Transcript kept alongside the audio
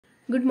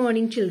Good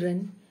morning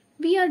children.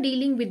 We are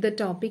dealing with the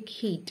topic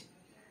heat.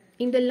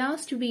 In the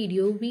last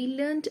video, we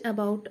learnt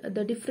about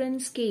the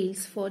different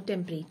scales for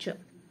temperature.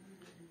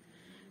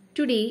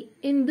 Today,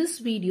 in this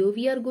video,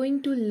 we are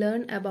going to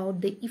learn about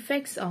the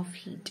effects of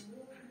heat.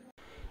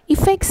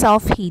 Effects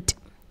of heat.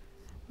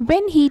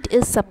 When heat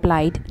is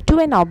supplied to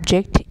an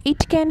object,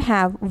 it can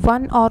have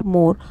one or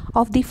more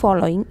of the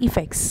following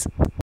effects.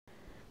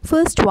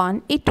 First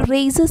one, it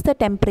raises the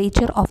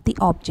temperature of the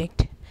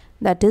object,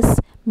 that is,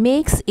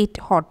 makes it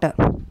hotter.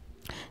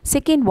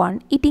 Second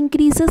one, it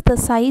increases the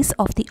size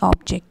of the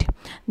object,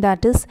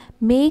 that is,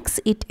 makes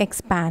it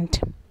expand.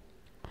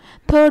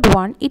 Third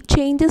one, it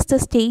changes the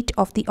state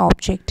of the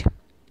object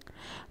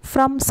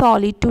from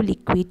solid to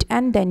liquid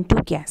and then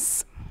to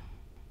gas.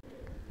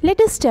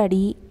 Let us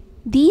study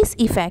these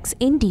effects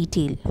in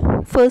detail.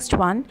 First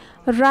one,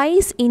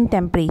 rise in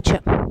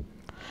temperature.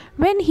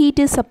 When heat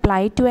is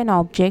applied to an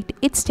object,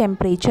 its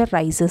temperature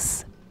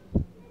rises.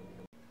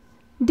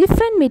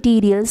 Different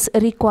materials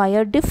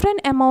require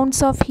different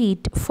amounts of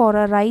heat for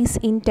a rise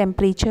in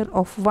temperature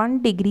of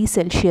 1 degree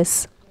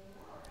Celsius.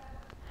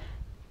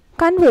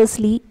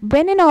 Conversely,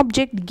 when an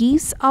object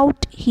gives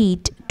out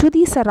heat to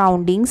the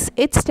surroundings,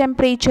 its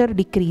temperature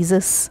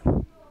decreases.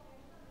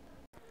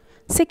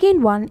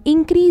 Second one,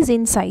 increase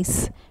in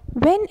size.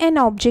 When an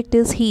object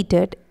is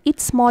heated,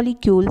 its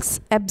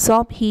molecules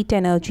absorb heat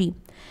energy.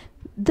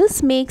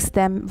 This makes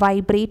them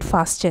vibrate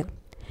faster.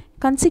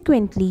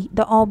 Consequently,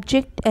 the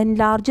object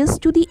enlarges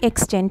to the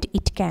extent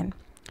it can.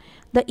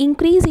 The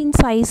increase in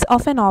size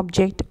of an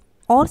object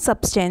or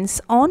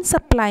substance on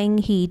supplying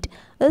heat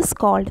is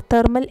called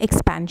thermal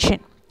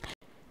expansion.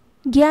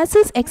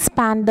 Gases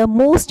expand the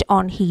most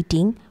on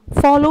heating,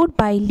 followed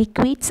by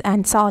liquids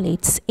and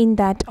solids in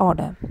that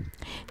order.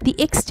 The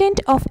extent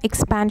of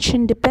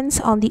expansion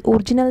depends on the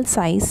original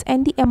size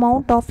and the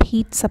amount of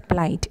heat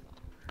supplied.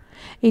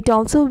 It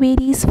also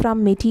varies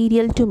from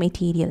material to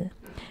material.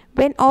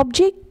 When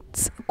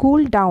objects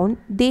cool down,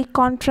 they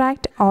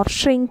contract or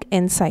shrink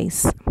in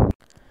size.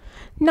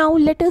 Now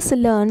let us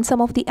learn some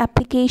of the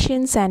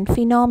applications and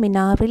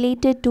phenomena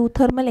related to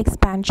thermal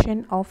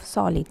expansion of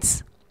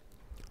solids.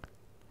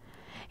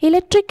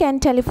 Electric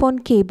and telephone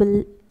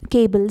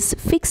cables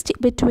fixed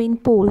between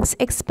poles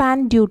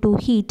expand due to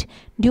heat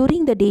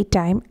during the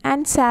daytime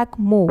and sag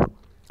more.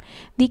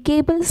 The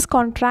cables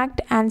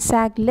contract and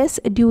sag less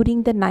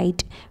during the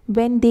night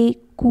when they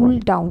cool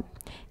down.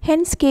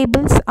 Hence,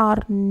 cables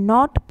are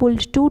not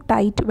pulled too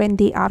tight when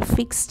they are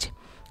fixed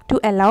to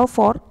allow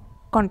for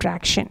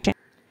contraction.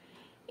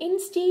 In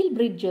steel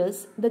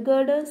bridges, the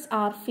girders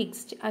are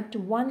fixed at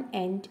one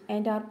end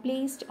and are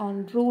placed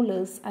on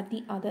rollers at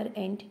the other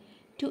end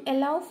to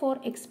allow for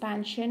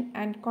expansion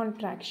and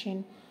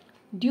contraction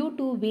due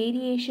to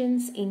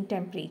variations in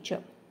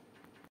temperature.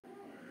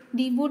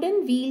 The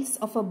wooden wheels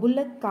of a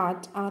bullock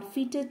cart are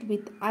fitted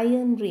with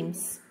iron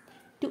rims.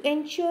 To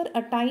ensure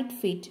a tight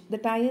fit, the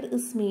tire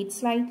is made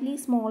slightly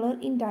smaller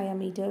in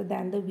diameter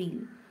than the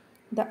wheel.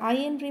 The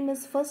iron rim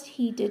is first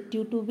heated,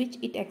 due to which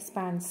it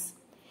expands.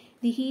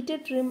 The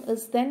heated rim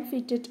is then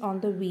fitted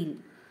on the wheel.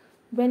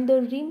 When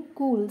the rim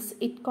cools,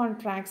 it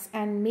contracts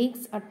and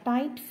makes a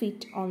tight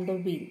fit on the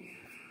wheel.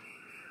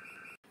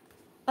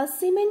 A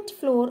cement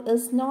floor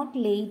is not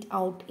laid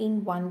out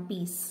in one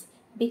piece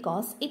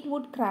because it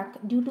would crack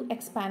due to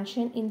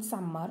expansion in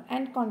summer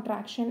and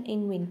contraction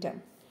in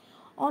winter.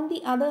 On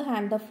the other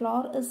hand, the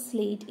floor is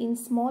laid in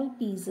small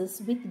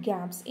pieces with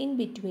gaps in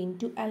between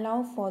to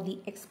allow for the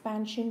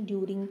expansion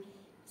during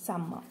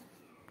summer.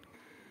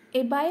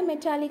 A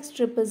bimetallic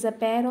strip is a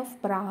pair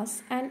of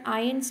brass and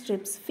iron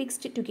strips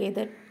fixed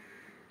together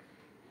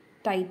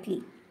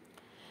tightly.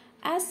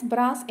 As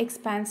brass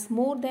expands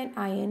more than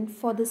iron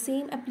for the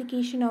same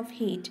application of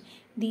heat,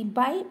 the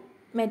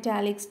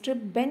bimetallic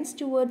strip bends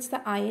towards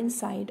the iron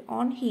side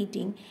on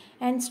heating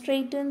and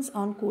straightens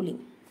on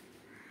cooling.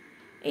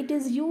 It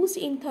is used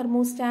in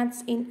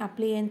thermostats in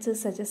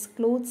appliances such as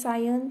clothes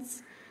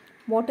irons,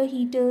 water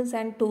heaters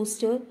and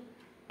toasters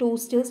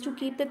to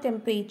keep the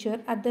temperature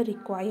at the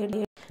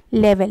required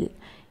level.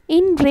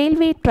 In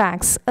railway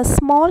tracks, a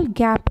small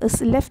gap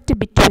is left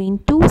between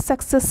two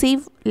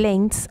successive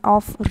lengths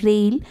of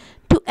rail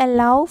to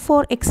allow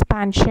for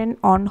expansion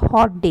on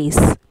hot days.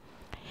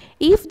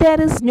 If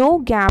there is no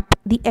gap,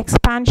 the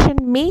expansion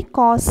may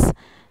cause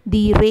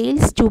the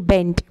rails to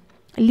bend,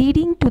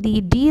 leading to the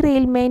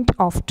derailment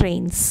of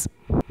trains.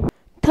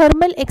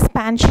 Thermal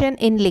expansion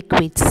in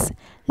liquids.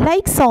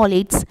 Like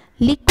solids,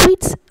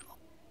 liquids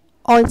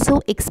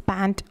also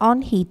expand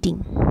on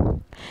heating.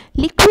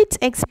 Liquids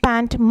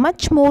expand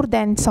much more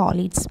than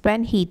solids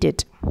when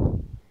heated.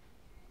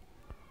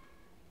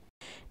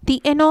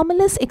 The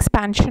anomalous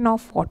expansion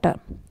of water.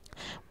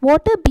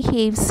 Water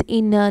behaves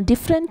in a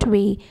different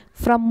way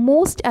from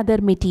most other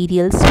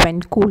materials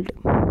when cooled.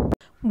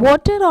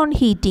 Water on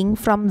heating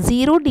from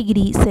 0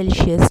 degree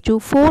Celsius to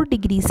 4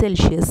 degree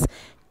Celsius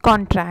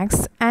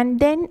contracts,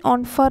 and then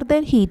on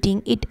further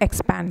heating it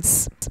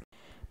expands.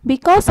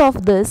 Because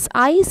of this,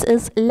 ice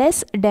is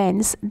less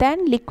dense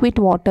than liquid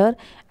water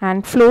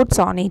and floats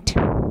on it.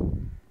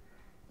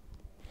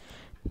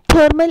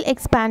 Thermal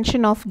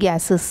expansion of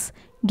gases.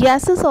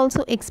 Gases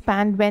also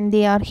expand when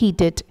they are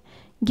heated.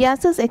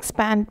 Gases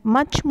expand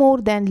much more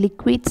than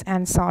liquids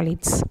and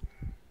solids.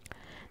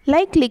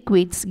 Like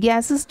liquids,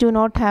 gases do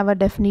not have a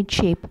definite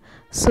shape,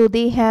 so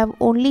they have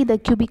only the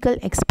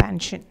cubical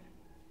expansion.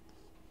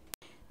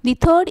 The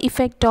third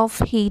effect of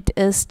heat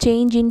is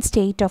change in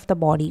state of the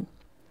body.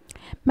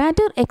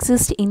 Matter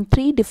exists in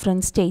three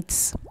different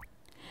states: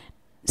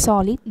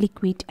 solid,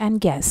 liquid,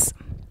 and gas.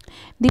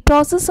 The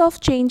process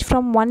of change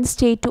from one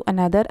state to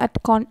another at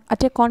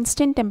a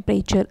constant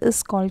temperature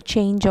is called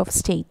change of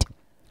state.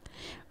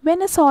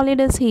 When a solid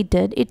is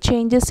heated, it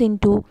changes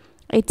into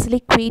its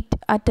liquid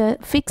at a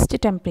fixed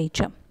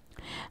temperature.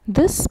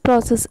 This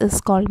process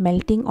is called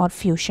melting or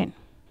fusion.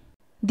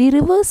 The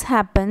reverse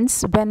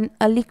happens when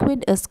a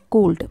liquid is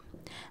cooled.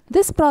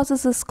 This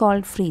process is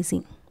called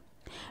freezing.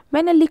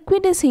 When a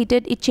liquid is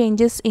heated, it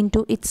changes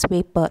into its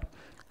vapor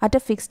at a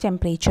fixed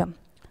temperature.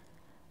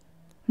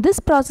 This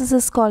process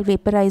is called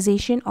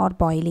vaporization or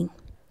boiling.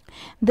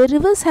 The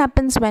reverse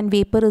happens when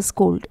vapor is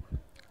cooled.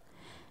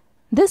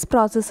 This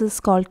process is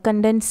called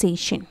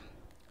condensation.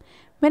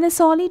 When a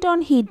solid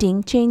on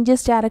heating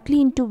changes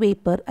directly into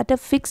vapor at a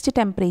fixed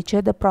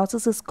temperature, the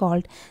process is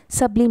called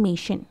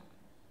sublimation.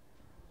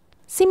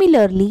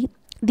 Similarly,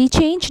 the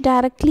change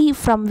directly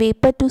from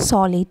vapor to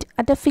solid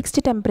at a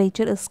fixed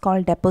temperature is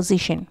called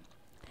deposition.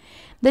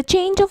 The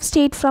change of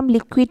state from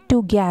liquid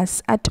to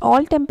gas at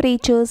all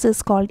temperatures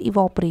is called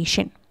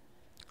evaporation.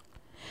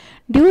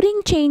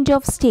 During change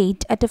of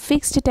state at a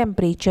fixed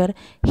temperature,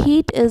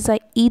 heat is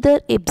either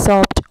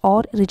absorbed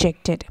or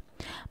rejected.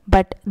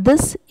 But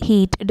this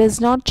heat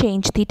does not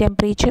change the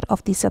temperature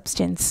of the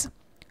substance.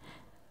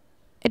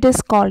 It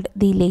is called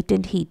the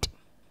latent heat.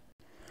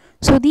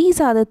 So these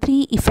are the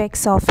three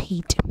effects of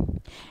heat.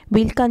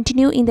 We'll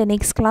continue in the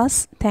next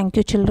class. Thank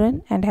you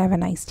children and have a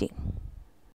nice day.